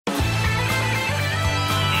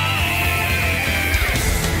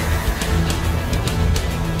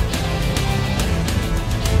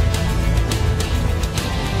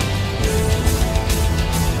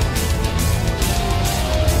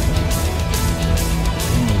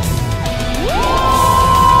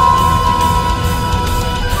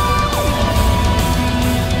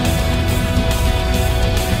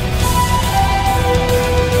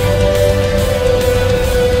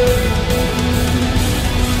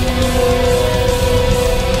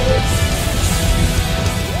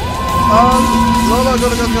Welcome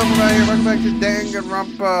back to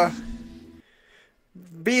Danganronpa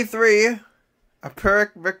B3. A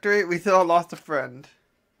Pyrrhic victory. We still lost a friend.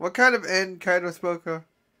 What kind of end kind of spoke of?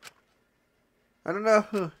 I don't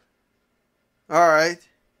know. Alright.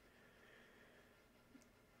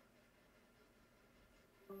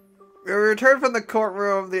 We returned from the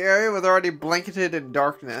courtroom. The area was already blanketed in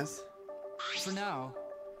darkness.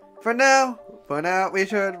 For now, we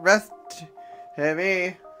should rest. To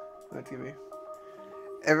me,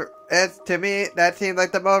 to me, that seems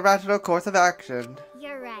like the most rational course of action.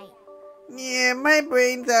 You're right. Yeah, my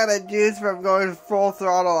brain's out of juice from going full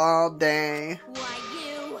throttle all day. Why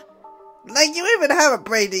you? Like you even have a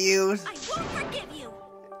brain to use. I won't forgive you.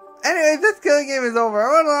 Anyways, this killing game is over. I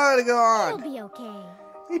want to allow it to go on. It'll be okay.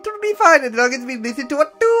 It will be fine as long as we listen to a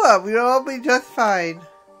Dua. We'll all be just fine.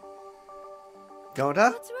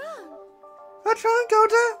 Gota? What's wrong? What's wrong,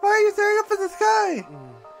 Gota? Why are you staring up at the sky?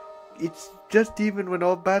 It's just even when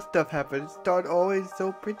all bad stuff happens, stars always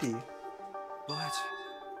so pretty.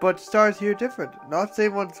 But stars here different. Not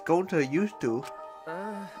same ones Gota used to.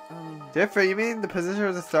 Different? You mean the position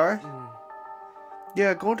of the star?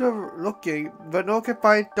 Yeah, Gota looking, but no can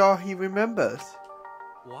find star he remembers.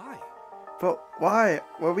 why? But why?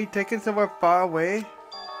 Were we taken somewhere far away?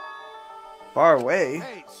 Far away?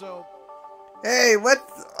 Hey, so... Hey,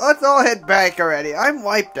 let's all head back already. I'm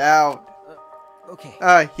wiped out. Okay.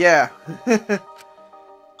 Yeah. Hey!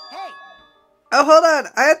 Oh, hold on.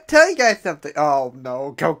 I have to tell you guys something. Oh,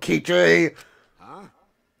 no. Kokichi. Huh?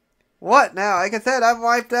 What now? Like I said, I'm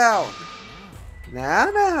wiped out.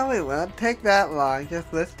 No, it won't take that long.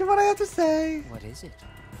 Just listen to what I have to say. What is it?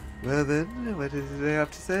 Well then, what does it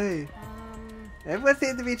have to say? Everyone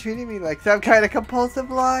seems to be treating me like some kind of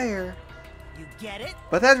compulsive liar. You get it?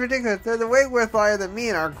 But that's ridiculous. There's a way worse liar than me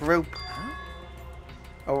in our group. Huh?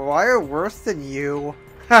 A liar worse than you.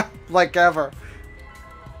 Ha! Like ever.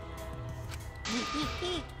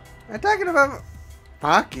 I'm talking about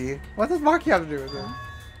Maki. What does Maki have to do with it?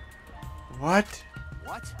 What?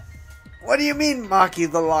 What? What do you mean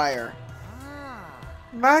Maki's the liar? Ah.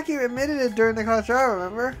 Maki admitted it during the class trial,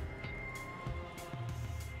 remember?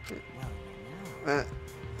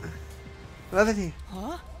 Wasn't he?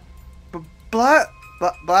 Huh?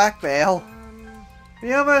 Blackmail.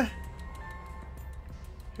 Yama.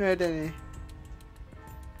 Right, didn't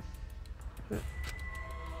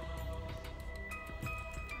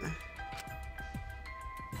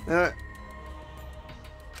he?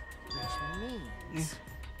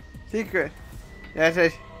 Secret. That's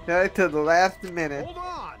it. That's to the last minute. Hold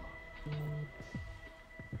on!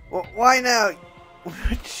 Well, why now?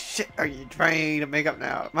 What shit are you trying to make up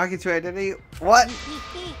now? Maki's true identity? What?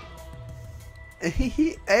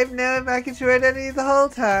 I've known Maki's true identity the whole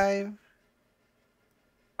time.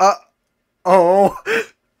 Oh.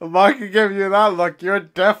 Maki gave you that look. You're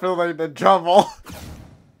definitely in trouble.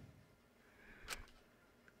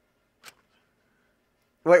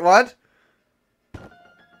 Wait, what?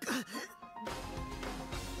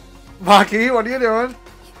 Maki, what are you doing?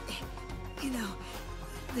 You know,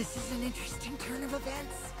 this is an interesting turn of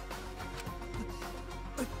events.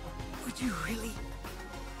 Would you really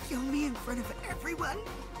kill me in front of everyone?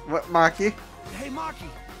 What, Maki? Hey, Maki!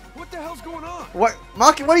 What the hell's going on? What?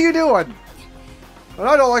 Maki, what are you doing? Well,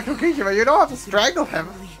 I don't like Kokichi, but you don't have to strangle him.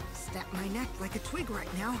 Really snap my neck like a twig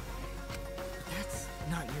right now. But that's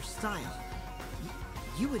not your style.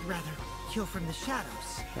 You would rather kill from the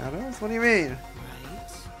shadows. Shadows? What do you mean?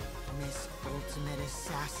 Right, Miss Ultimate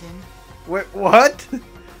Assassin? Wait, what?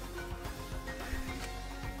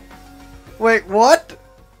 Wait, what?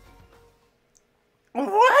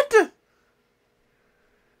 What?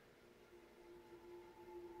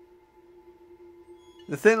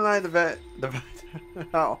 The thin line of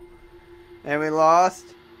oh. And we lost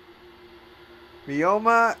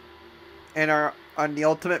Ryoma and on the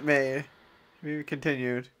ultimate maid. We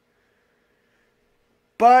continued.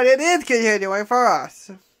 But it is continuing for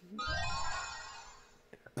us.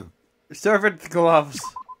 Servant's gloves.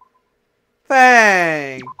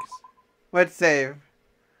 Thanks. Let's save.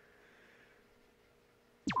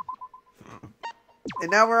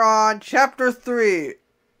 And now we're on chapter 3.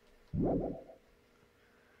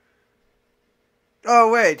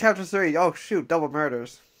 Oh wait, chapter 3. Oh shoot, double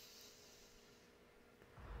murders.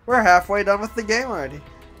 We're halfway done with the game already.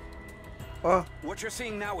 Oh. What you're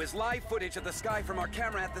seeing now is live footage of the sky from our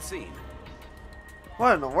camera at the scene.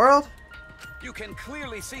 What in the world? You can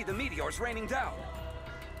clearly see the meteors raining down.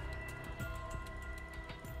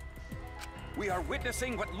 We are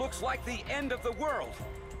witnessing what looks like the end of the world.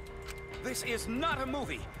 This is not a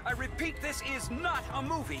movie. I repeat, this is not a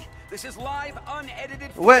movie. This is live,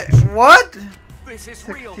 unedited Wait, footage. what? This is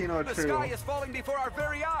real. 16 or The true. sky is falling before our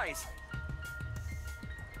very eyes.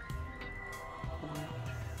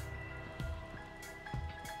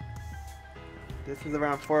 This is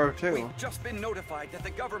around 402. We've just been notified that the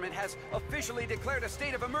government has officially declared a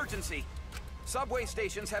state of emergency. Subway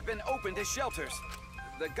stations have been opened as shelters.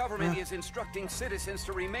 The government is instructing citizens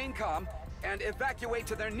to remain calm and evacuate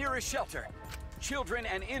to their nearest shelter. Children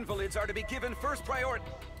and invalids are to be given first priority.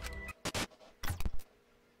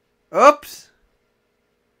 Oops!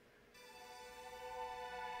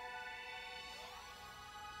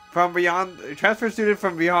 From beyond, transfer student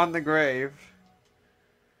from beyond the grave.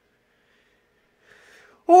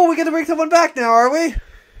 Oh, we get to bring someone back now, are we?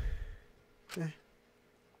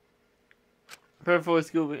 Prepare for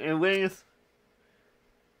school and wings.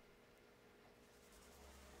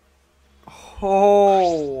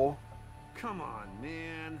 Oh. Come on,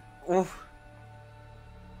 man. Oof.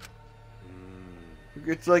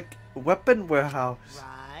 It's like a weapon warehouse.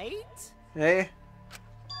 Right? Hey.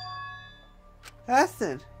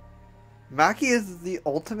 Assassin. Maki is the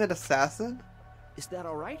ultimate assassin? Is that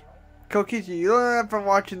alright? Kokichi, you learned that from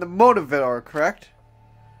watching the motive video, correct?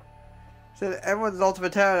 Said everyone's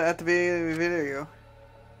ultimate talent at the beginning of the video.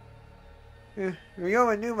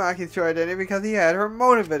 Ryoma knew Maki's true identity because he had her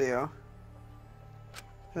motive video.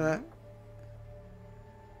 Remember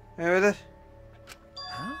this?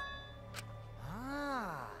 Huh?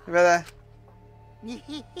 Ah. Remember that?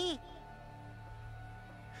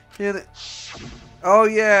 Oh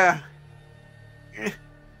yeah.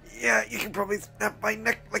 Yeah, you can probably snap my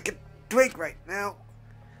neck like a twig right now.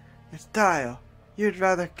 Your style. You'd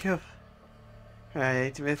rather kill. I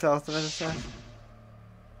hate to miss ultimate assassin.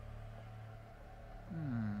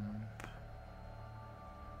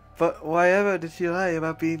 But why ever did she lie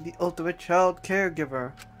about being the ultimate child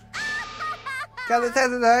caregiver? Got the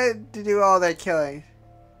assassin hired to do all that killing.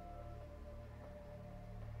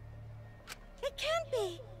 It can't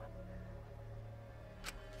be.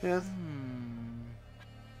 Yes.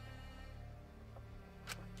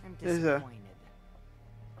 I'm There's a- disappointed.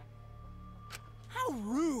 How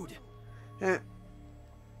rude! Yeah.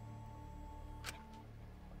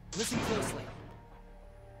 Listen closely.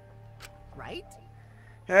 Right?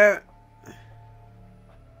 Yeah.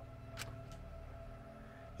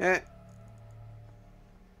 Yeah.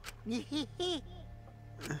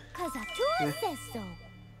 Kazatua says so.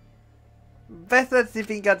 Best let's see if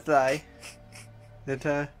he can get lie.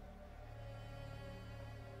 That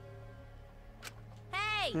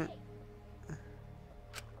Hey!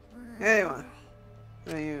 anyone.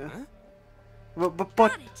 You. Huh? But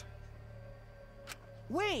Got it.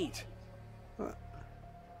 Wait!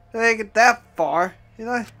 they didn't get that far, you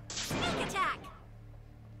know. Sneak attack.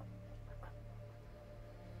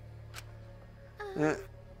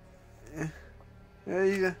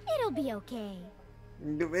 It'll be okay. I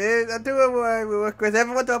do it. We work with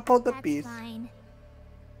everyone to uphold the That's peace. fine.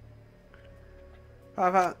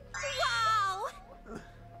 Wow. Wow!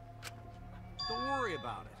 Don't worry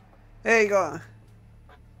about it. There you go.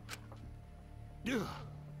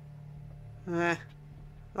 Ugh.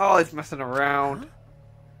 Oh, he's messing around.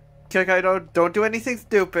 Kaido, don't do anything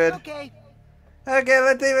stupid. Okay. Okay,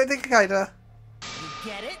 let's see Kaido. You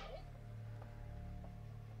get it?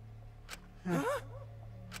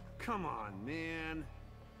 Come on, man.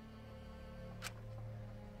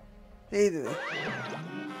 Easy.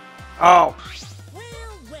 Oh. Well,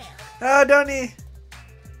 well. Oh, don't he?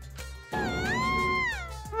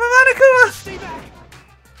 Mamanakuma! Stay back.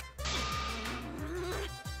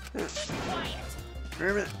 Quiet. Wait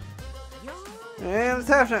a minute. You're Hey, what's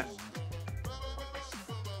happening?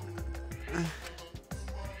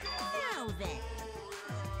 now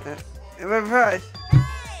then. Prize.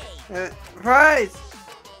 Hey! Prize!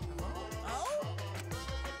 Oh?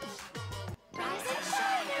 Rise and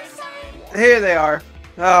shine, your son. Here they are.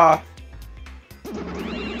 Oh.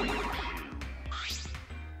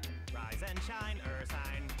 Rise and shine,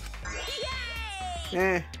 Ursine.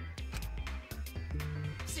 Yay! Eh.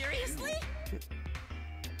 Seriously?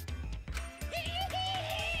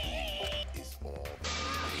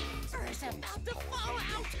 Earth's about to fall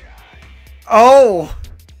out. Oh!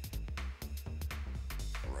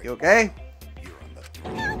 You okay?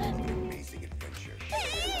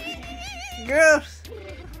 Girls!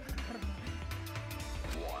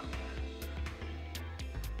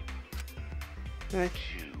 Hey.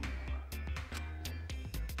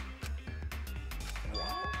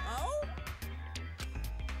 Oh?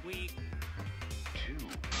 We.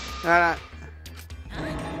 Nah, So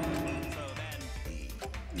then. nah.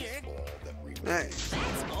 Hey.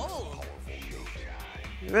 That's old.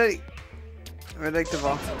 You ready?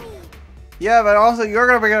 Predictable. Yeah, but also you're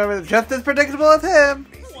gonna become just as predictable as him.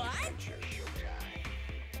 What?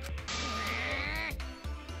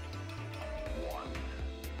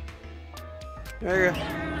 There you go.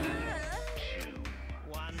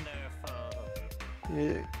 Wonderful.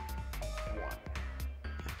 Yeah.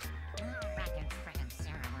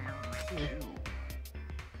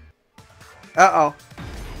 Uh-oh.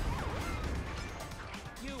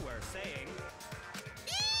 You were saying.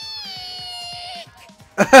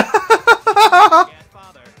 Uh-oh. Yet,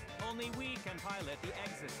 Father, only we can pilot the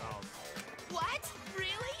exisals. What?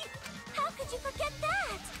 Really? How could you forget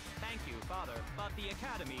that? Thank you, Father. But the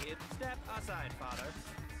Academy is. Step aside, Father.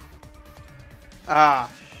 Ah.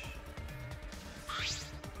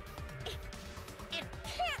 It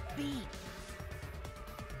can't be.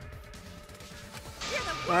 You're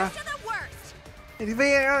the worst of the worst. It's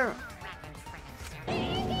being.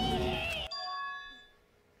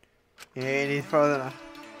 Yeah, he's frozen up.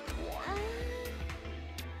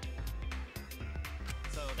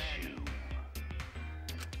 So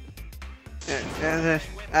then.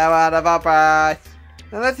 I want a bumper.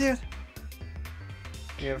 Now let's use.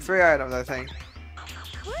 You have 3 items, I think.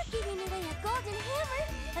 We're giving away a golden hammer,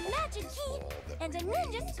 a magic key, and a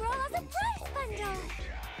ninja scroll as a prize bundle.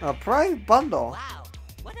 A prize bundle. Wow,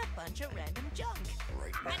 what a bunch of random junk.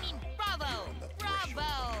 I mean, bravo,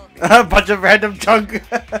 bravo. A bunch of random junk. We look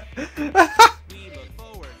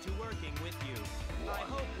forward to working with you. I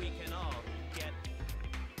hope we can all get.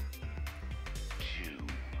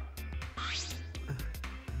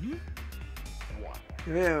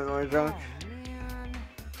 Yeah, more junk. Man.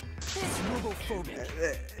 It's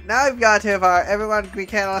homophobic. Now I've got to everyone we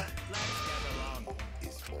can. Let's get along.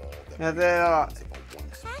 And then,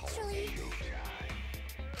 Actually,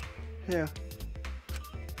 yeah.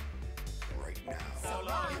 so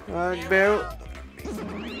long. Bill.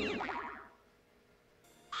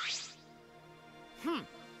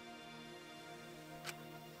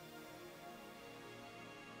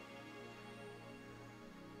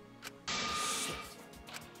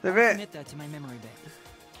 The bit Commit that to my memory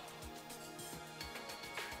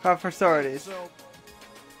bank. for sororities. So,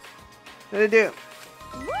 What do you do?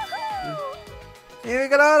 Woohoo! Here we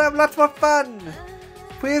go, have lots more fun.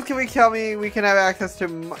 Please, can we tell me we can have access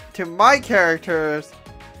to my characters?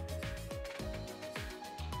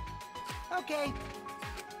 okay.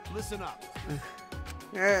 Listen up.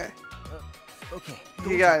 Yeah, Okay.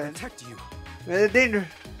 you got it. Protect you. Danger.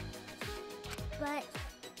 But,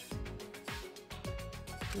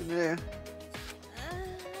 Yeah.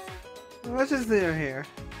 What's just there here?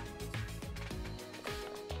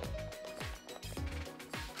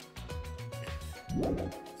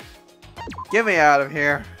 Get me out of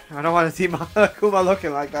here. I don't want to see Kuma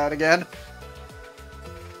looking like that again.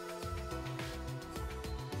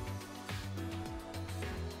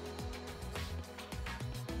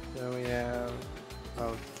 So we have...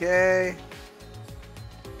 Okay.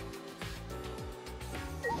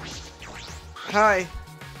 Hi.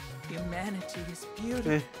 Humanity is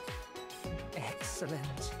beautiful. Eh,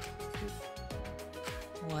 Excellent.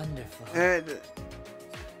 Wonderful.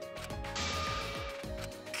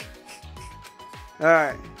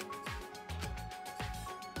 Alright.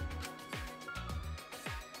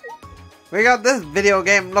 We got this video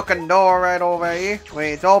game looking door right over here.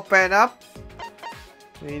 Wait, it's open up.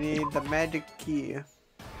 We need the magic key.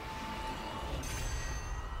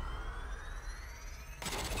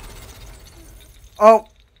 Oh,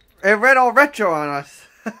 it read all retro on us.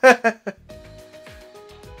 A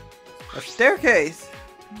staircase.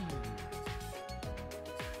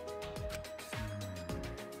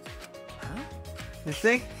 Huh? You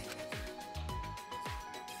see?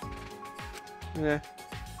 Yeah.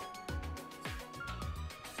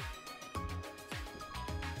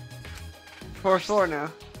 Fourth floor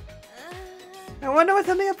now. I wonder what's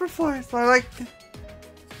on the upper floor. So I like to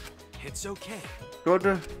It's okay. go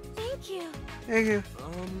to. thank you. Thank you.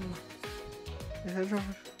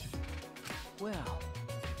 Well,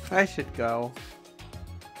 I should go.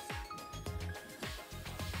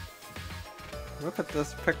 Look at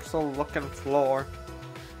this pixel looking floor.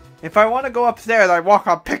 If I want to go upstairs, I walk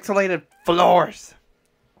on pixelated floors.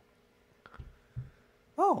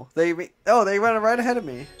 Oh, they went right ahead of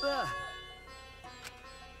me.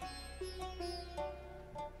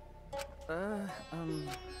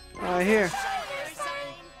 Here.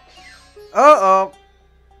 Uh-oh.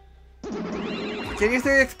 Can you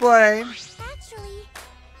three explain? Actually,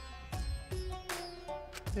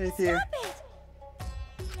 It's here. stop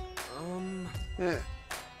it.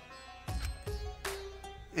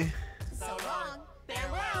 Eh. So long.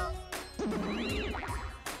 Farewell.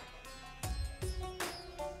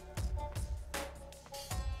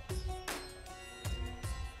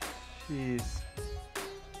 Jeez.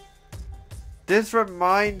 This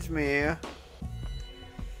reminds me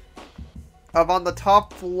of on the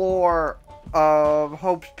top floor of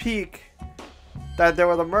Hope's Peak that there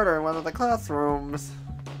was a murder in one of the classrooms.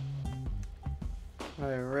 I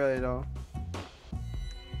really don't.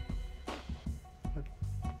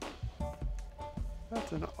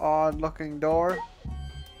 That's an odd looking door.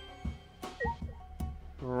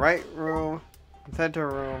 Right room, center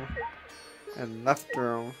room, and left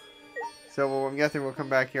room. So I'm guessing we'll come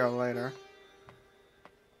back here later.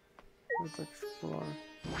 Let's explore.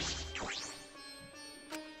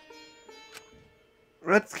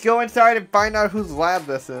 Let's go inside and find out whose lab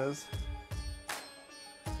this is.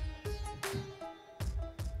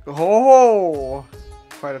 Oh!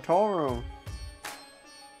 Quite a tall room.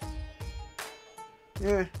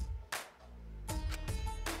 Yeah.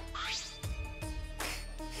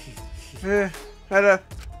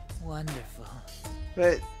 Wonderful.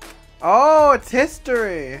 Wait. Oh, it's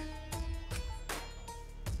history!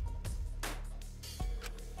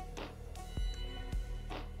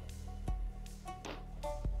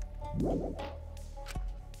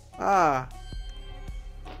 Ah.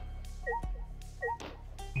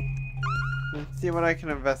 Let's see what I can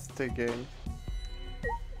investigate.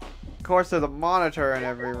 Of course, there's a monitor in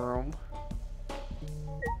every room.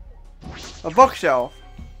 A bookshelf.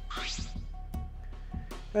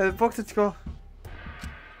 The books at school.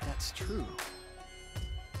 That's true.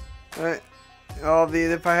 All these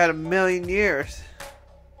if I had 1,000,000 years.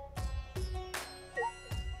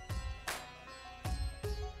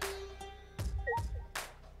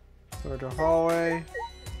 Go to hallway.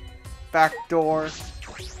 Back door.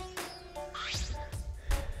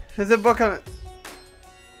 There's a book on it.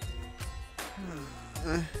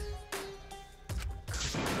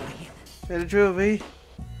 Is it true, V?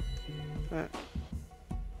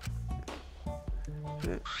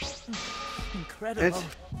 Incredible.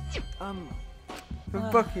 The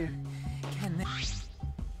book here. Can they...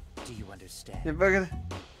 Do you understand? The book is...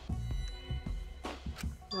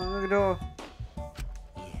 Oh, look at the door.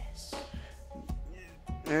 Yes.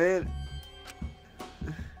 There it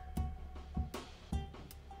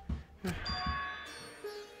is.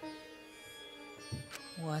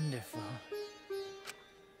 Wonderful.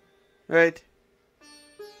 Right.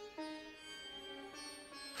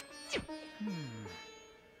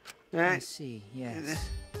 I Right. see, yes.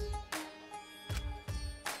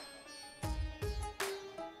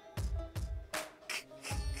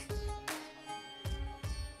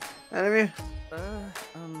 Enemy? Yes.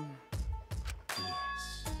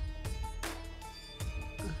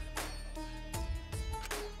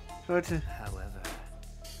 What's it? However...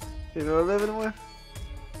 People living with?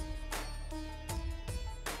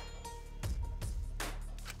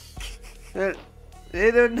 They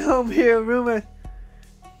don't know me or rumor.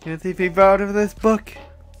 Can't see people out of this book.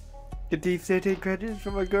 Get deep 13 credits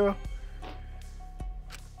from a girl.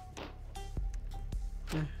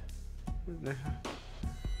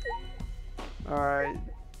 Alright.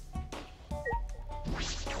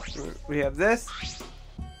 We have this.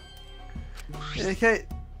 Okay.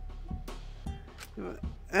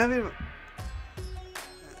 I'm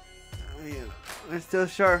still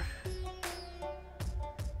sure.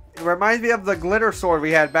 It reminds me of the glitter sword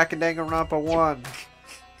we had back in Danganronpa 1.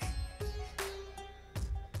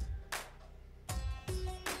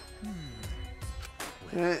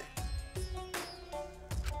 Yeah.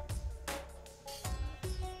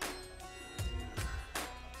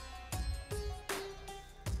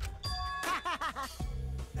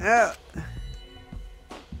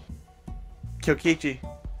 Chokichi.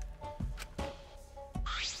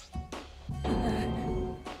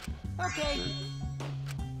 Okay.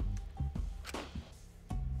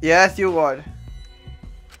 Yes, you would.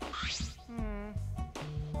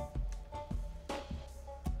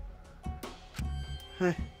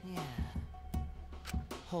 Yeah.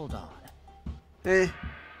 Hold on. Hey. I'll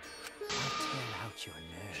tear out your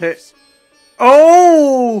Hey. nerves.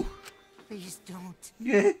 Oh! Please don't.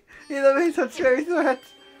 You know me such scary threats.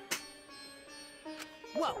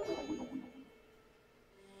 Whoa!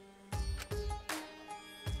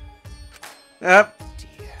 Yep.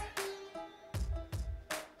 Dear.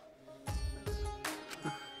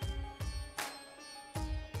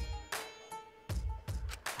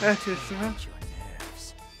 That's just Tear out your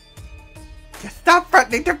nerves. Just stop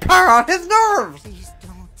threatening to tear on his nerves! Please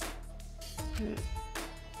don't.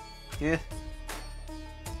 Yeah.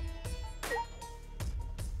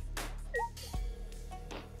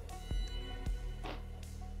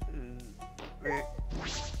 Wait.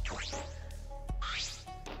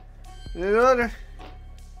 Another.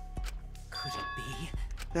 Could it be?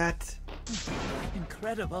 That's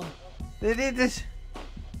Incredible. They need this.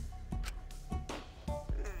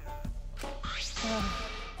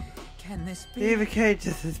 Can this be? Even Cage,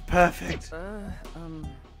 this is perfect.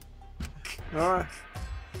 Alright.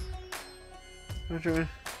 What's your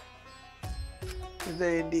is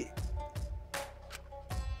they indeed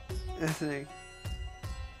listening?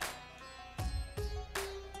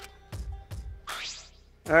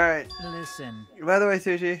 Alright. Listen. By the way,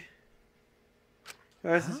 Sushi.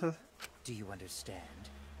 Huh? Do you understand?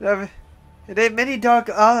 There are many dark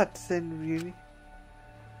arts in beauty.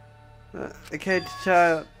 A caged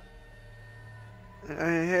child. I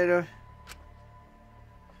heard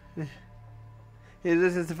he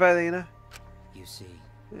listens to fighting, you know? You see.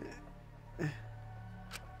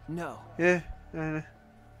 No. Yeah, I know.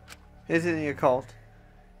 Isn't he a cult?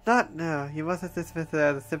 Not now. You mustn't dismiss it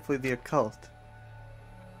as simply the occult.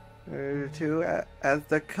 As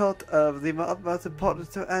the cult of the utmost importance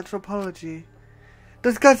to anthropology.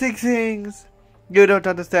 Discussing things you don't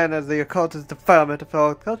understand as the occult is defilement of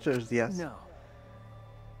all cultures, yes. No.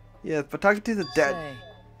 Yes, but talking to the dead. Say.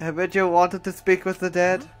 Haven't you wanted to speak with the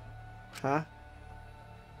dead? Huh?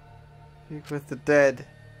 Speak with the dead.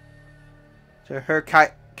 So her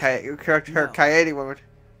Coyote woman.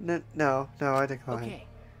 No, I decline.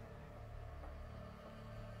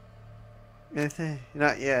 Okay.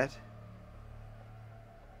 Not yet.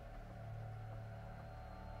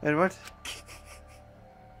 And what?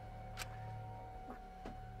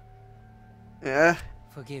 Yeah?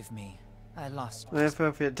 Forgive me. I lost Let's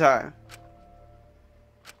move for your time.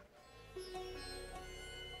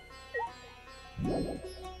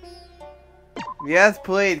 Yes,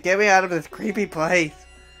 please. Get me out of this creepy place.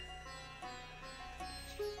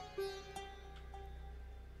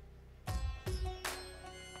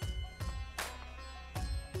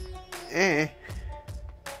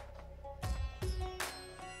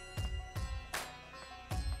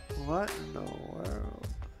 What in the world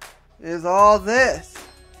is all this?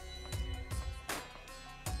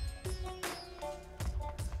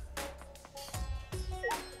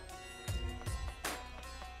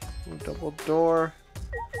 Double door.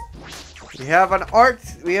 We have an art.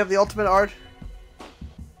 We have the ultimate art.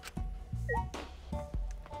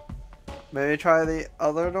 Maybe try the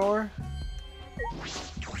other door.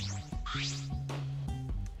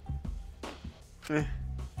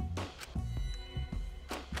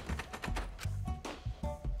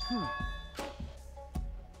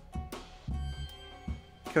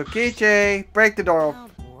 Kokichi, break the door. How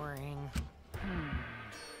boring.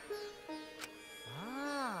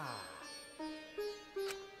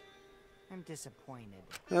 I'm disappointed.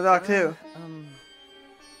 No doc too.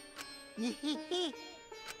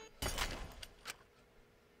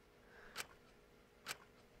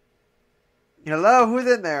 Hello, who's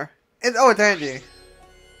in there? It's Angie.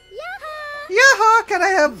 Yaha! Can I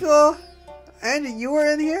help you? Angie, you were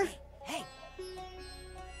in here? Hey.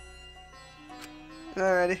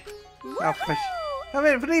 Alrighty. I'll push. Come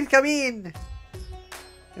in, please come in.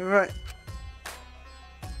 Right.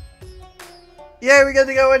 Yeah, we got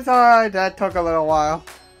to go inside. That took a little while.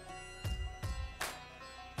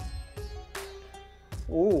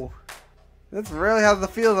 Ooh. This really has the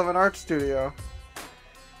feel of an art studio.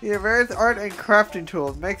 You have various art and crafting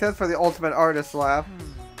tools. Makes sense for the ultimate artist lab.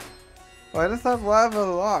 Why does that lab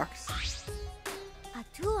of locks?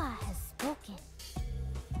 Atua has spoken.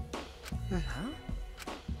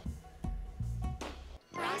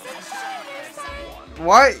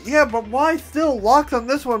 Why? Yeah, but why still locks on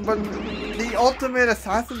this one? But the ultimate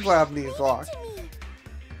assassin's lab needs locks.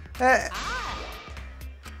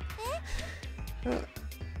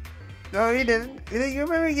 No, he didn't. You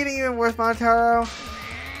remember getting even worse, Montaro?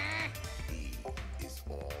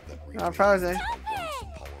 I'm frozen.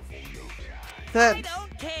 I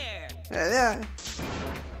don't care. Yeah.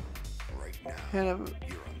 Right now, And,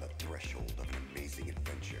 you're on the threshold of an amazing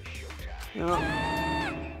adventure. no.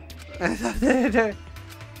 It's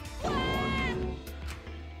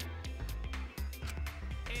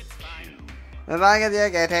fine. As long as you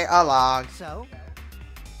can take a log. So?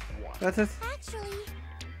 That's it. Actually,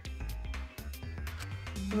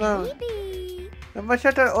 No. maybe. I'm gonna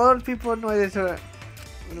shut the old people noise to it.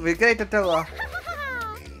 We get to tell Once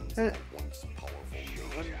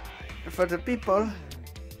powerful for the people.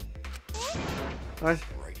 What?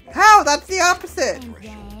 right now, How? That's the opposite. And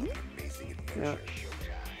then, amazing Yeah. adventure.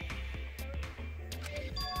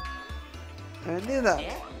 I knew that.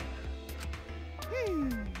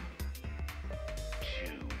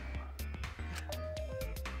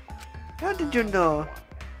 How did you know?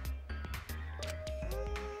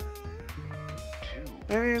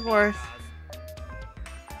 Maybe worse.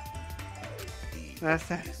 These That's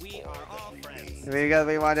it. We are all friends. Because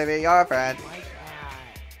we want to be your friend. Like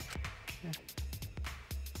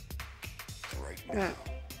Right Yeah. now,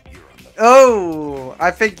 you're on the Oh,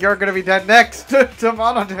 I think you're gonna be dead next to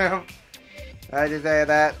Monodam. I just say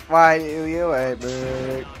that. Why do you hate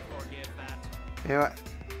me? Not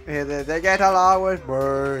forgive that. They get along with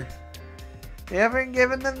me. We haven't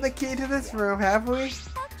given them the key to this room, have we? Okie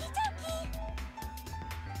dokie.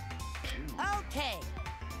 Okay.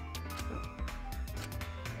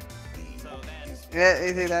 So then, Yeah,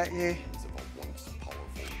 you see that? Yeah. hands of a once powerful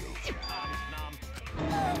yoke.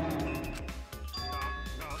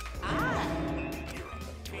 You're on the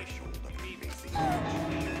threshold of an amazing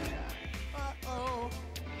adventure. Uh-oh.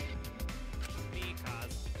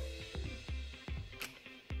 because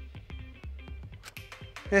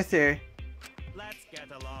Yes, sir. let's get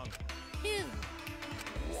along.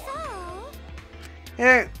 So,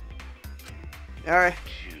 Here. Alright.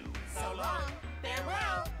 so long.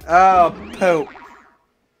 Farewell. Oh, poop.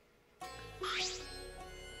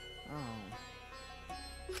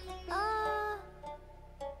 Oh.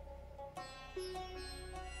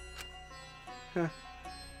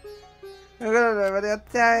 I'm gonna go to the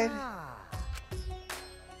outside. Ah.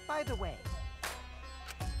 By the way,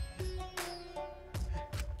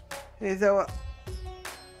 Hey, so,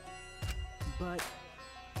 but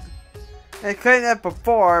I couldn't have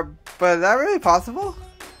before, but is that really possible?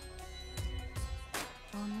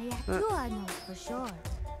 Only a two I know for sure.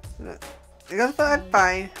 Because I'm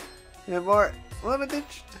fine. You're more limited.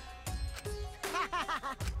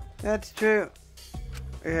 That's true.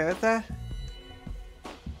 Yeah, what's that?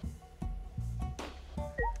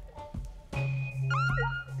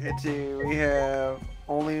 Let's see, we have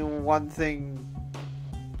only one thing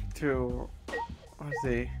to, let's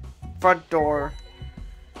see, front door.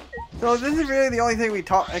 So this is really the only thing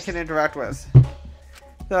I can interact with.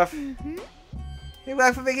 So, hey,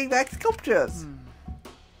 back for making back sculptures.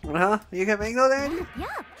 Huh? You can make those, Andy?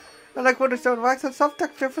 Yup. I like Wonderstone wax and soft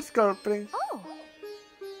texture for sculpting. Oh.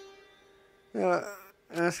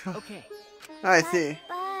 okay. I see.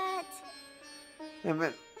 But I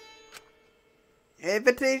mean,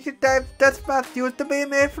 invitation type death mask used to be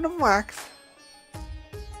made from wax.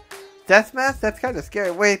 Death mask? That's kind of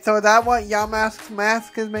scary. Wait, so is that what Yamask's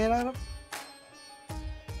mask is made out of?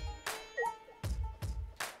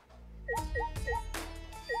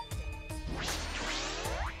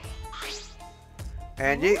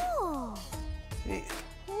 Angie? oh. Hey,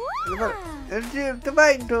 Wow. the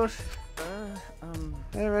biting tools. Um,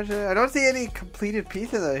 I don't see any completed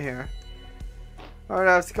pieces in here.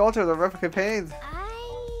 Or sculptures or replica paintings.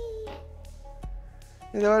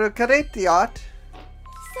 In order to create the art.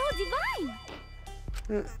 So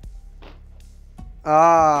divine.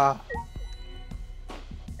 Ah.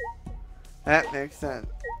 That makes sense.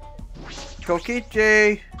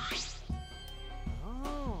 Kokichi!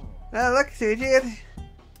 oh. Oh, look, CG.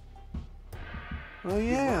 Oh,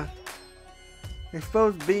 yeah.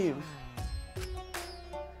 Exposed beams.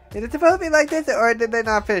 Is it supposed to be like this, or did they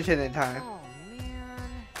not finish it in time? Oh, man.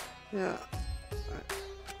 Yeah.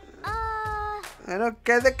 Uh, I don't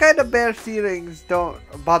care. The kind of bare ceilings don't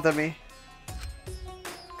bother me.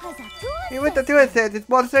 cause a two Even with the two says it's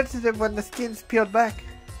more sensitive when the skin's peeled back.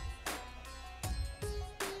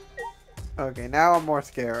 Okay, now I'm more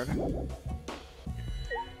scared.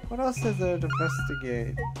 What else is there to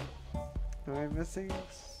investigate? Am I missing?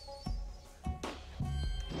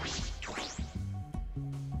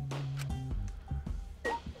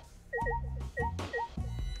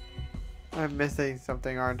 I'm missing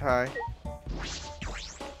something, aren't I?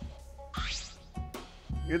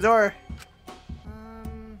 Your door.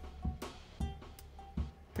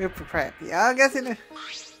 You're prepared. Yeah, I'm guessing.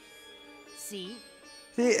 See?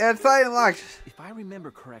 See, it's slide and locked. If I remember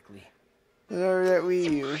correctly, The door that we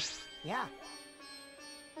use. Yeah.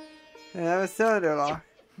 And that was cylinder lock.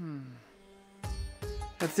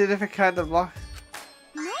 Let's see a different kind of lock.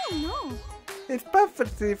 No. It's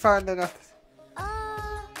perfectly fine enough.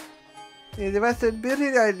 It's the Western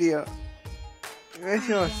beauty idea.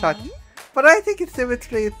 Ratio of such. But I think its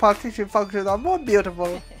symmetry and partition functions are more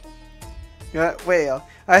beautiful. Yeah, well,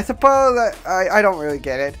 I suppose I don't really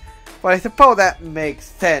get it. But I suppose that makes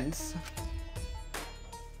sense.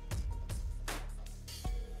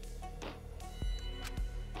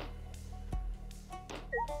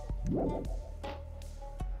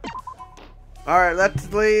 Alright,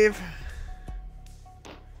 let's leave.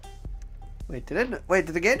 Wait, did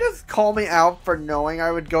the game just call me out for knowing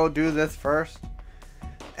I would go do this first?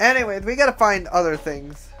 Anyways, we gotta find other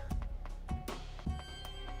things.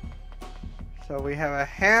 So we have a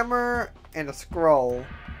hammer and a scroll.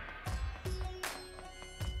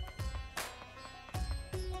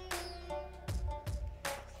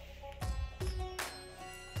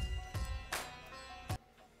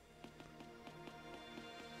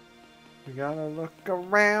 We gotta look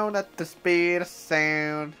around at the speed of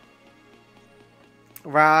sound.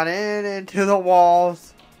 Running into the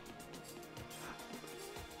walls.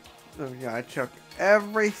 Oh yeah, I check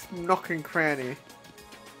every nook and cranny.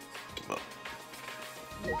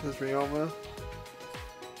 This is Ryoma.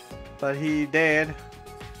 But he did.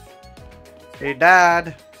 He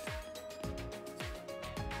died.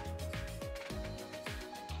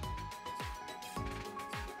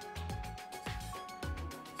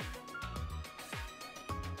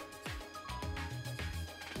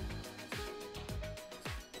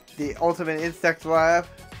 The ultimate insect lab.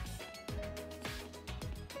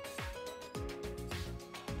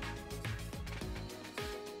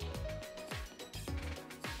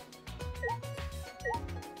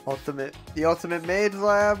 The ultimate maid's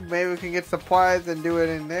lab. Maybe we can get supplies and do it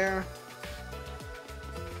in there.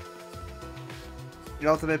 The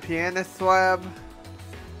ultimate pianist lab.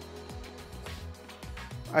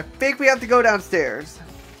 I think we have to go downstairs.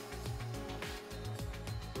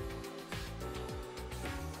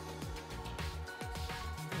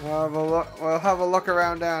 We'll have a look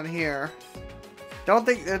around down here. Don't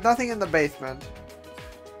think there's nothing in the basement.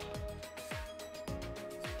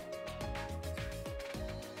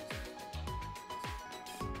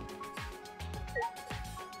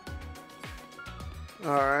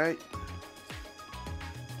 Alright.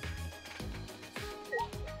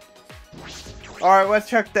 Alright, let's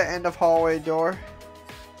check the end of hallway door.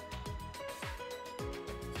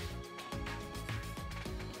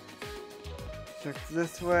 Check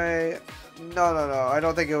this way. No, I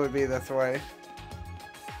don't think it would be this way.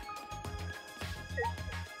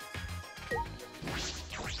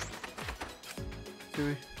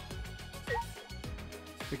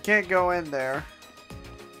 We can't go in there.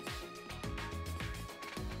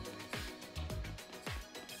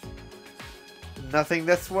 Nothing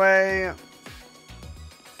this way.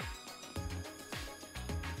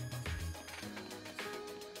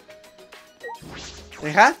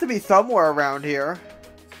 It has to be somewhere around here.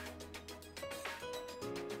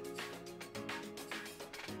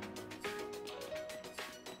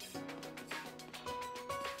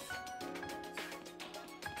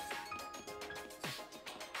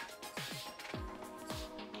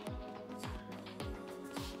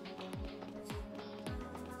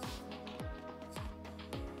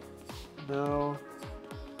 No.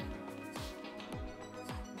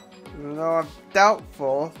 No, I'm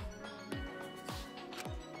doubtful.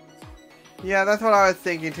 Yeah, that's what I was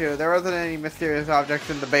thinking too. There wasn't any mysterious objects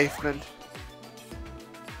in the basement.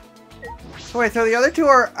 So wait, so the other two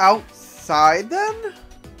are outside then?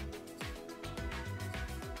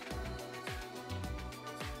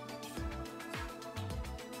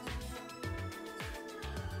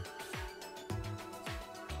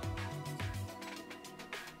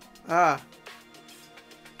 Ah.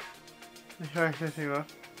 I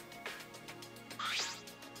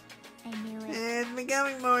knew it. It's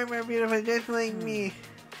becoming more and more beautiful, just like me.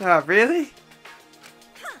 Oh, really?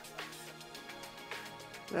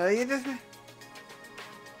 You just...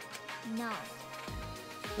 No.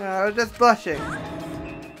 I was just blushing.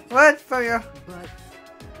 What? From your... But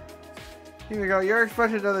Here we go. Your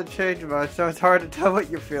expression doesn't change much, so it's hard to tell what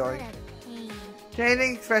you're feeling. What a pain.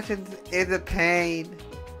 Changing expressions is a pain.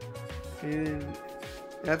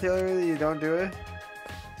 That's the only reason you don't do it?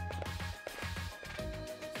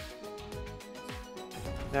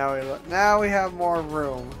 Now we have more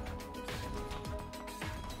room.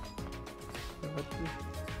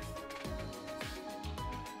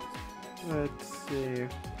 Let's see.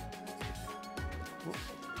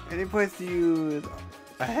 Any place to use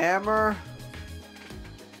a hammer?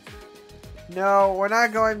 No, we're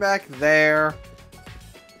not going back there.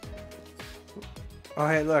 Oh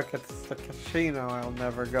hey, look, it's the casino I'll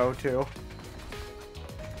never go to.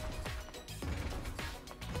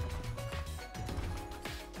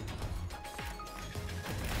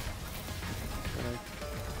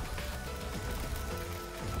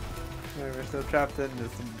 We're still trapped in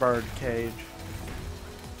this bird cage.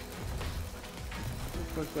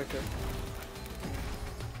 This looks like a...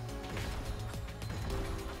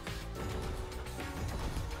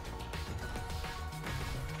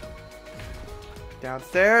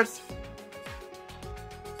 Downstairs?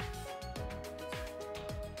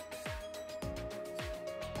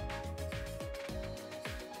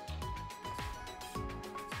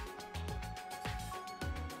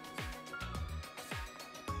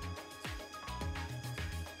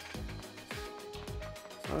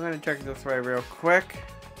 I'm gonna check this way real quick.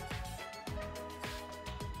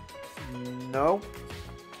 Nope.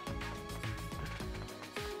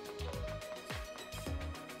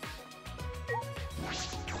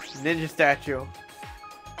 Ninja statue.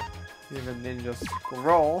 Even Ninja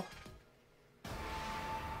Scroll.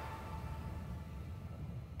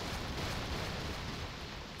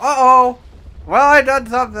 Uh-oh! Well, I done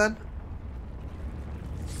something.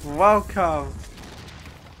 Welcome.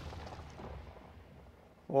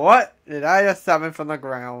 What did I just summon from the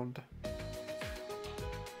ground?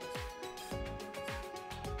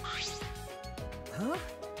 Huh?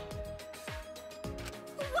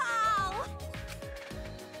 Wow!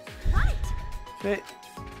 Right! Hey,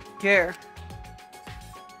 here.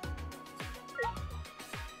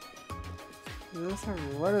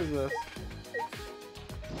 What is this?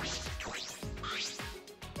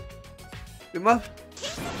 We must.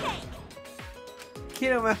 Piece of cake!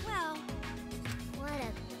 Kiddo, man. Well, what a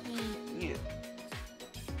pain. Yeah.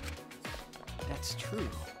 That's true.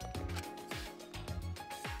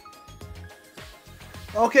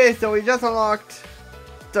 Okay, so we just unlocked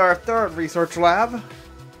our third research lab.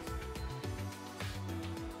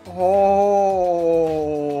 Oh.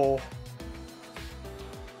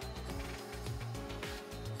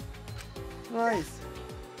 Nice.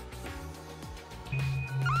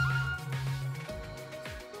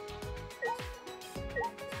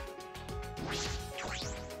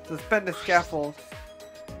 Suspended scaffold.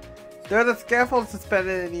 There's a scaffold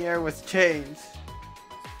suspended in the air with chains.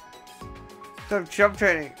 Some jump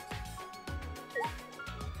training.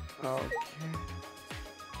 Okay.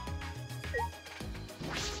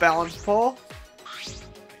 Balance pole.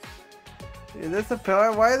 Is this a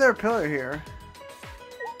pillar? Why is there a pillar here?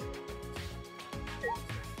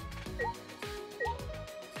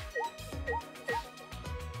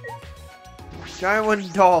 Giant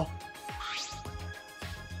wooden doll.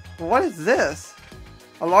 What is this?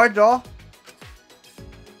 A large doll?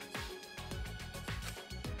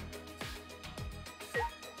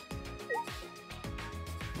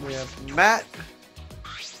 We have Matt.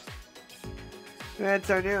 That's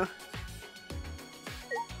our new.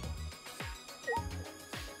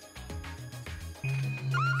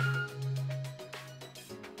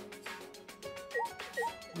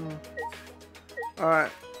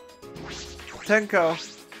 Alright. Tenko.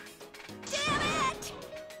 Damn it!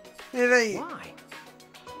 Hey, Why?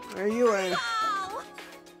 where are you at? Wow!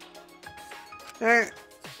 Hey.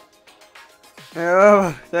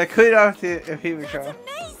 Oh, that cleaned off the human That's show.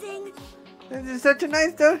 amazing! This is such a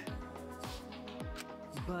nice dude.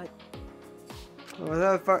 But Oh,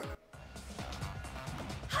 that was fun.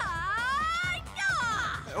 Hi-ya!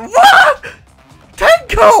 What?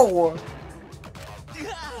 Tenko!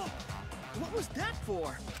 What was that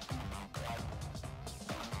for?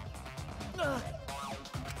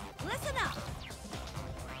 Listen up!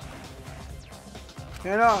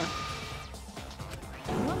 Get on.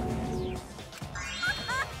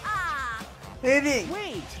 Ha! Eating.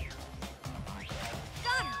 wait.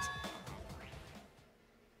 Got it!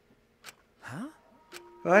 Huh?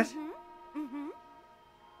 What? Mm-hmm.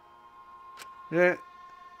 Yeah.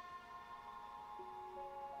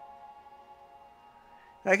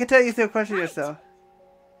 I can tell you still question yourself.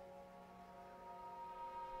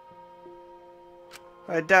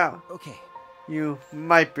 Right down. Okay. You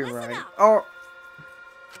might be Listen right. up. Oh.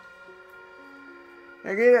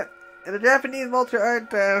 I get it. In the Japanese multi art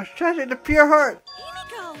treasure the pure heart.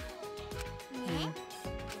 Himiko! Me?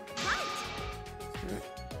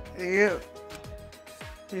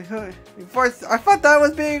 Right! You forced, I thought that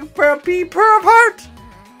was being pure heart.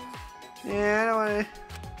 Yeah, I don't want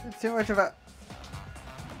to. Too much about.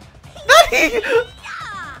 Nani!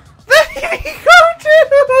 Yeah! Nani, go to!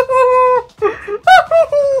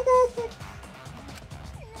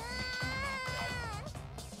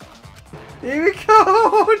 Here we go!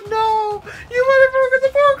 No! You might have broken the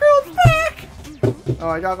poor girl's back! Oh,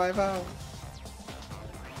 I got my phone.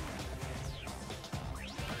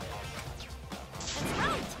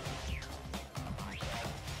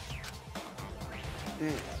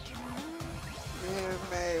 That's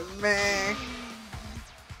right! Man.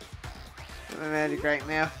 I'm magic right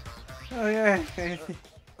now. Oh, yeah.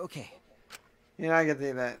 Okay. You know, I can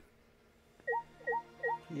see that.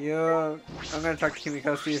 I'm gonna talk to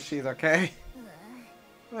Kimiko, see if she's okay.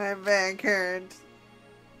 My back hurts.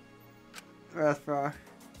 Rest bra.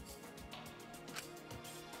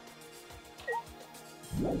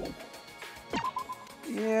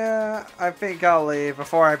 Yeah, I think I'll leave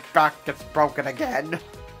before my back gets broken again.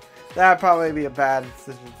 That'd probably be a bad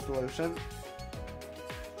solution.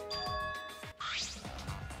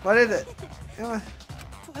 What is it?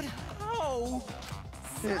 But how?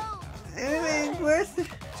 Where's the...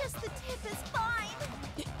 Just the tip is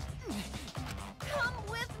fine! Come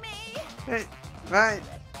with me! Hey, right.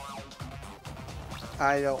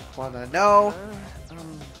 I don't wanna know.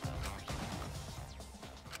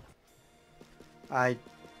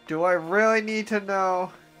 Do I really need to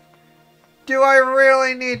know? Do I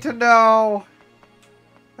really need to know?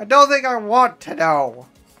 I don't think I want to know.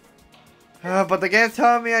 But the game's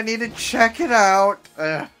telling me I need to check it out.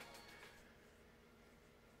 Man,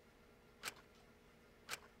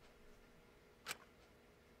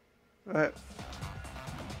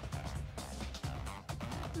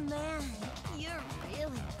 you're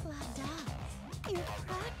really plugged up. You're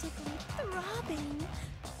practically throbbing.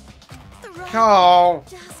 Oh.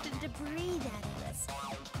 Dust and debris, that is.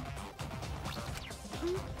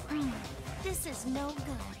 This is no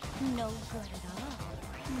good. No good at all.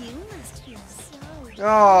 You must feel so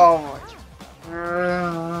Oh.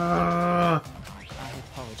 I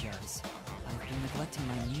apologize. I've been neglecting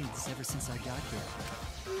my needs ever since I got here.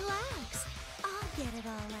 Relax. I'll get it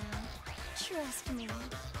all out. Trust me.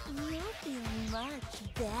 You'll feel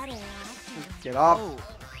much better after. Get off. Oh,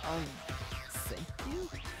 thank you.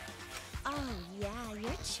 Oh yeah,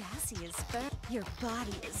 your chassis is firm. Your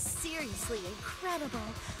body is seriously incredible.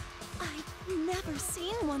 I've never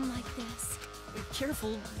seen one like this.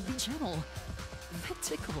 Careful, be gentle. That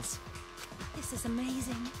tickles. This is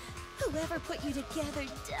amazing. Whoever put you together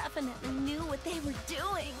definitely knew what they were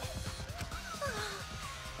doing.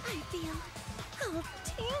 I feel all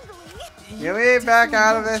tingly. Get me back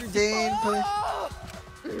out of this scene, please.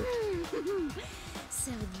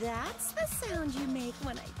 So that's the sound you make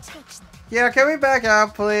when I touch. Yeah, can we back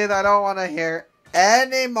out, please? I don't want to hear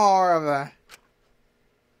any more of it.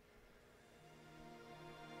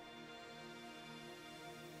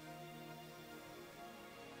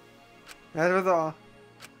 That was all.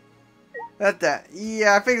 That's that.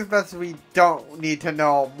 Yeah, I think it's best we don't need to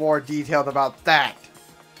know more details about that.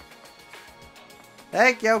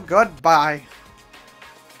 Thank you, goodbye.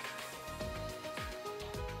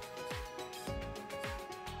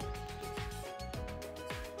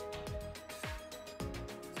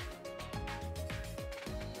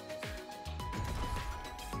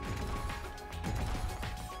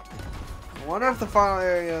 I wonder if the final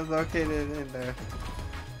area is located in there.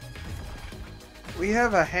 We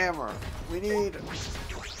have a hammer. We need...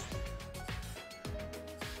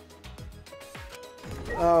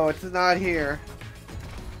 Oh, it's not here.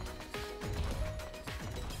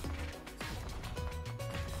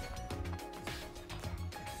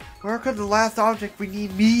 Where could the last object we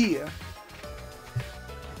need be?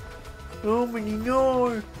 How many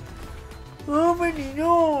more? How many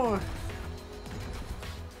more?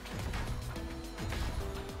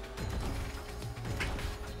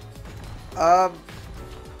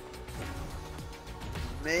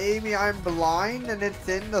 Maybe I'm blind and it's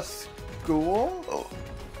in the school? Oh.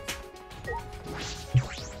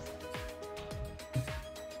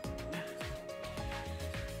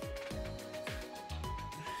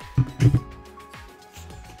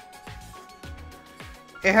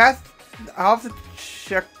 It has... I'll have to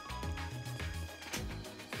check...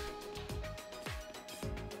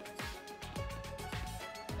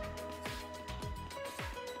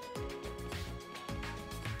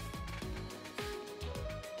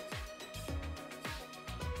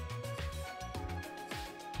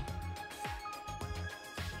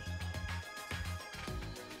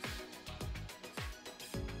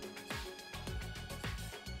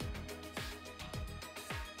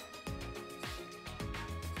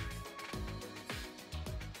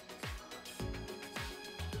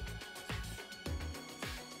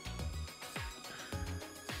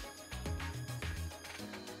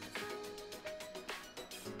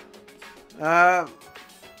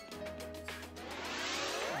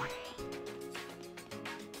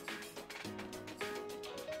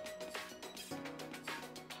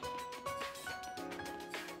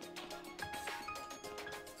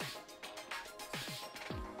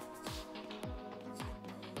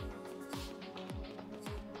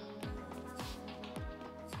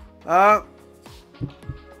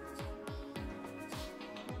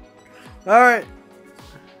 Alright.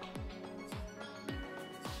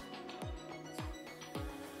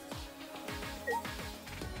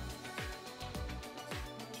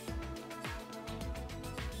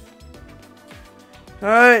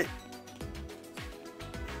 Alright.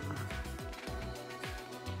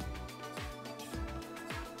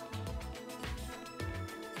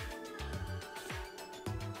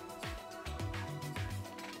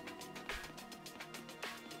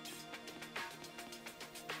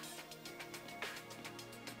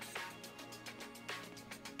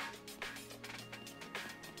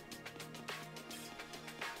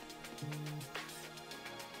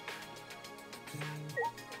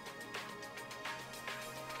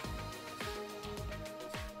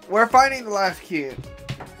 We're finding the last cube.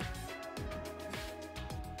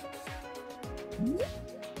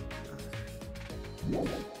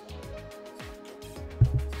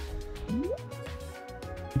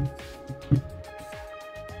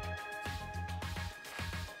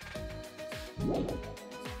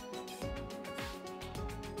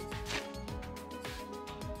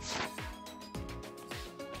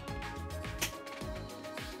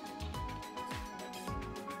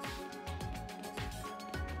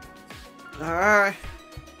 Alright.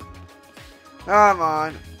 Come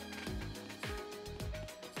on.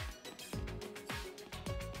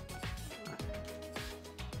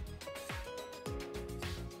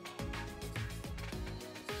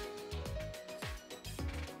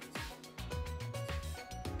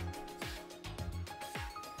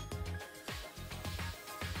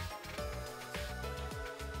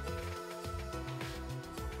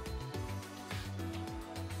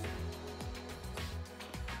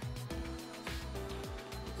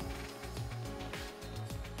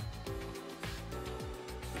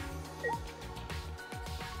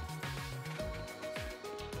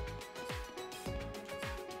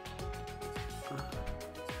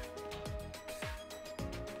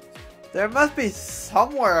 There must be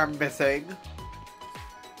somewhere I'm missing.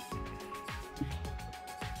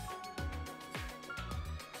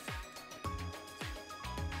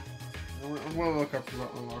 I'm gonna look up the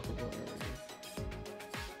unlockable areas.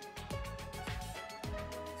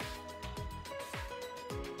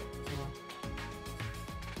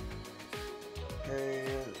 Okay.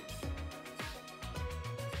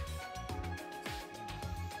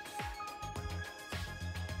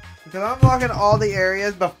 Because I'm unlocking all the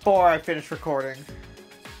areas before I finish recording.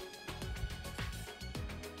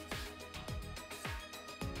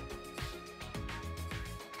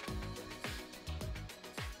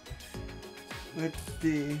 Let's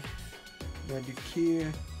see. Magic key.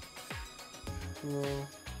 Roll.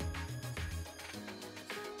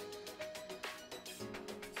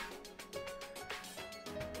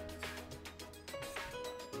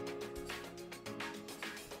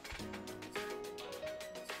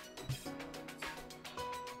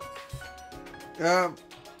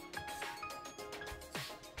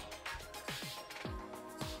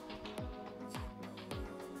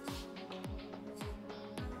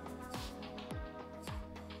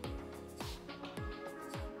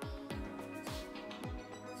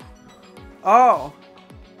 Oh,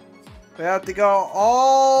 we have to go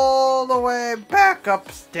all the way back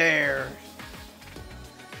upstairs.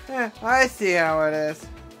 I see how it is.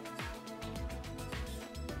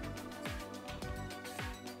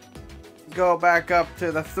 Go back up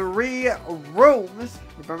to the 3 rooms.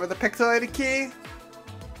 Remember the pixelated key?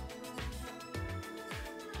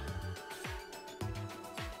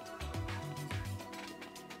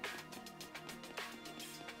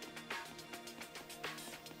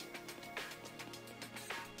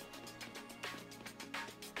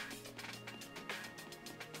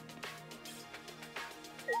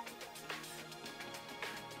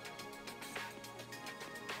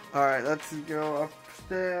 Alright, let's go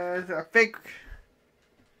upstairs. I think.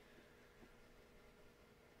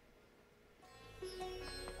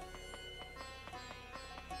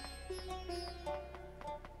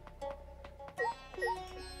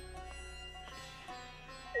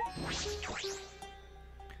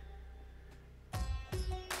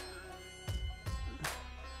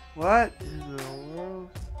 What in the world?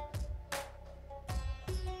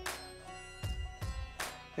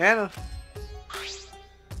 Anna.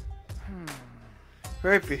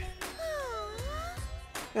 Creepy.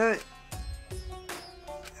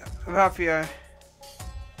 Mafia.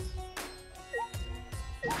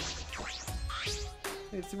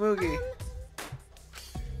 It's Moogie.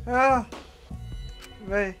 Oh.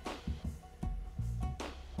 Right.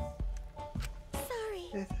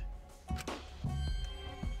 Sorry.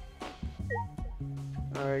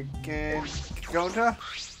 Alright, can go to?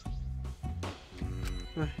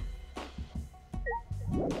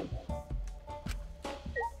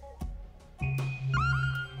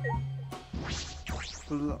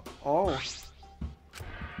 Oh.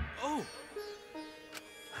 Oh.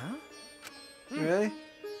 Huh? Really?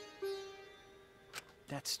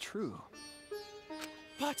 That's true.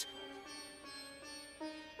 But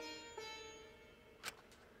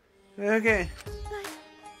Okay.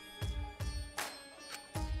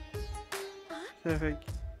 But Perfect.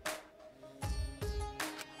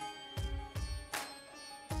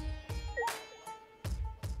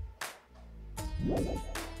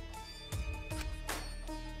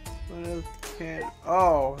 What else can?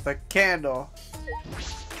 Oh, the candle.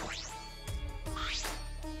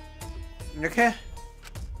 Okay.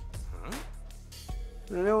 huh?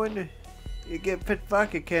 I know when you get pitch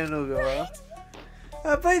black, a candle go off.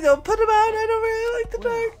 Please don't put them out. I don't really like the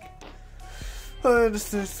dark. I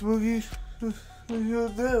understand, Spooky. What you'll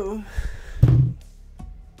do?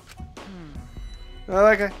 Oh,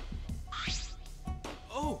 okay.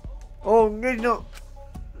 Oh! Oh, no.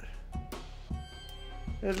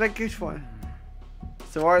 There's like each one.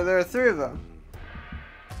 So are there 3 of them?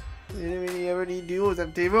 You ever need to use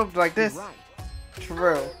empty rooms like this? Right.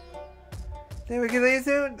 True. Then we can leave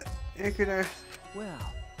soon. You can Well,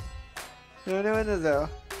 no windows though.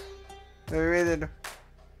 Maybe reason.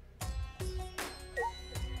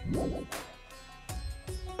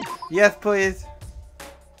 Yes, please.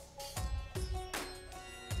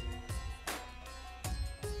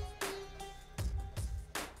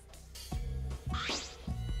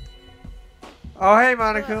 Oh, hey,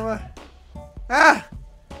 Monokuma. Ah!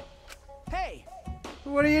 Hey!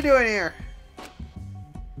 What are you doing here?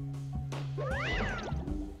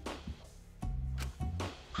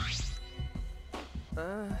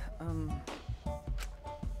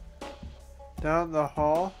 Down the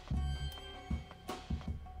hall?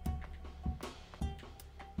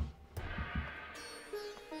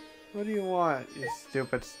 What do you want, you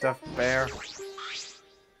stupid stuffed bear?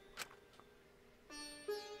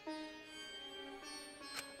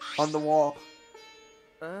 On the wall.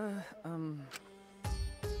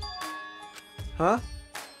 Huh?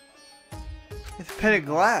 It's painted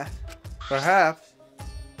glass. Perhaps.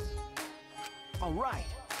 All right.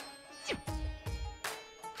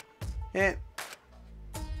 Yeah.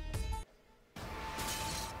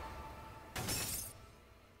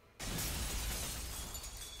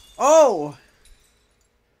 Oh!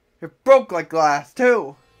 It broke like glass,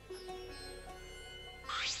 too.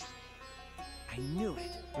 I knew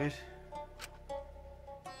it. Yes.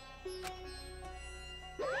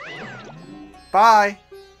 Bye.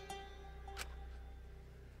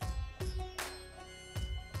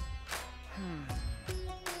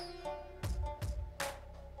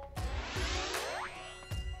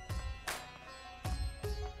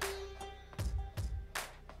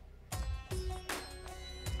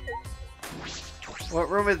 What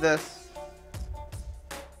room is this?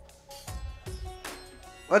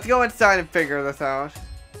 Let's go inside and figure this out.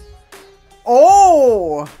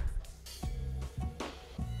 Oh!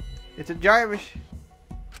 It's a giant machine.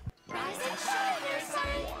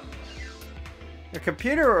 A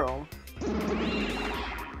computer room.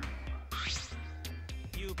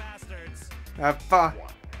 You bastards. Have fun.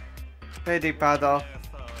 Hey, Deep Paddle.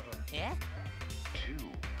 yeah?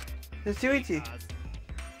 It's Yuichi.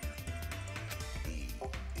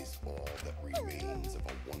 Is all that remains of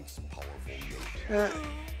a once powerful nation.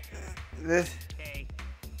 This. Okay.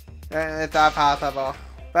 It's not possible.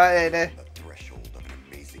 But it is. The threshold of an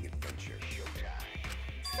amazing adventure.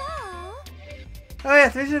 Showtime. So, Oh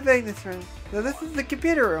yes, we should make this room. So this is the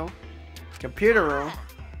computer room. Computer room.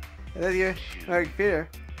 And then your computer.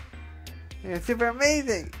 And it's super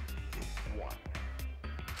amazing.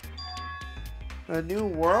 A new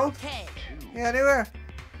world? okay. Yeah, new world.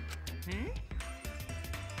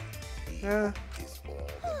 Is all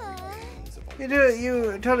that remains of a You do it.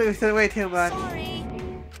 You totally said way too much. Sorry.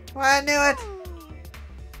 Well, I knew it.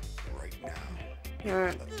 right now.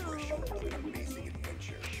 You're, The threshold of an amazing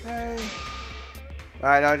adventure. hey.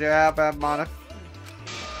 Why don't you help him, Monica?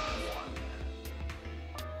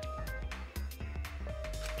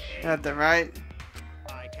 Nothing, right?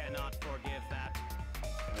 I cannot forgive that.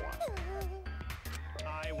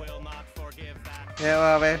 I will not forgive that. Yeah,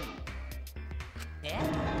 well, man.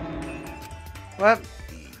 Yeah? What?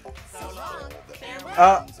 So long.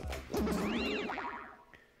 Farewell.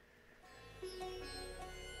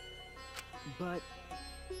 But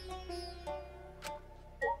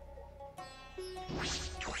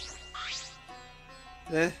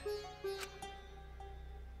This?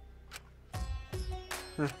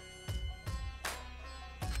 Huh.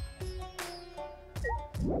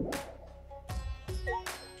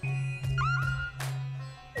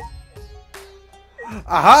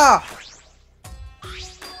 Aha!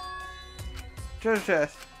 Treasure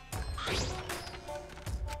chest.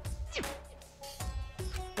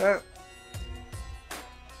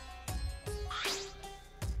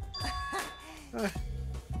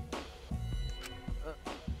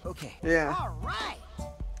 okay. Yeah. All right.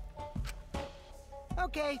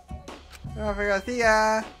 Okay. I forgot. See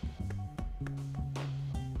ya.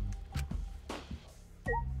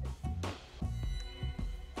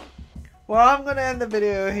 Well, I'm gonna end the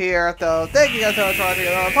video here, so thank you guys so much for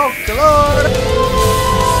watching. Poke the Lord.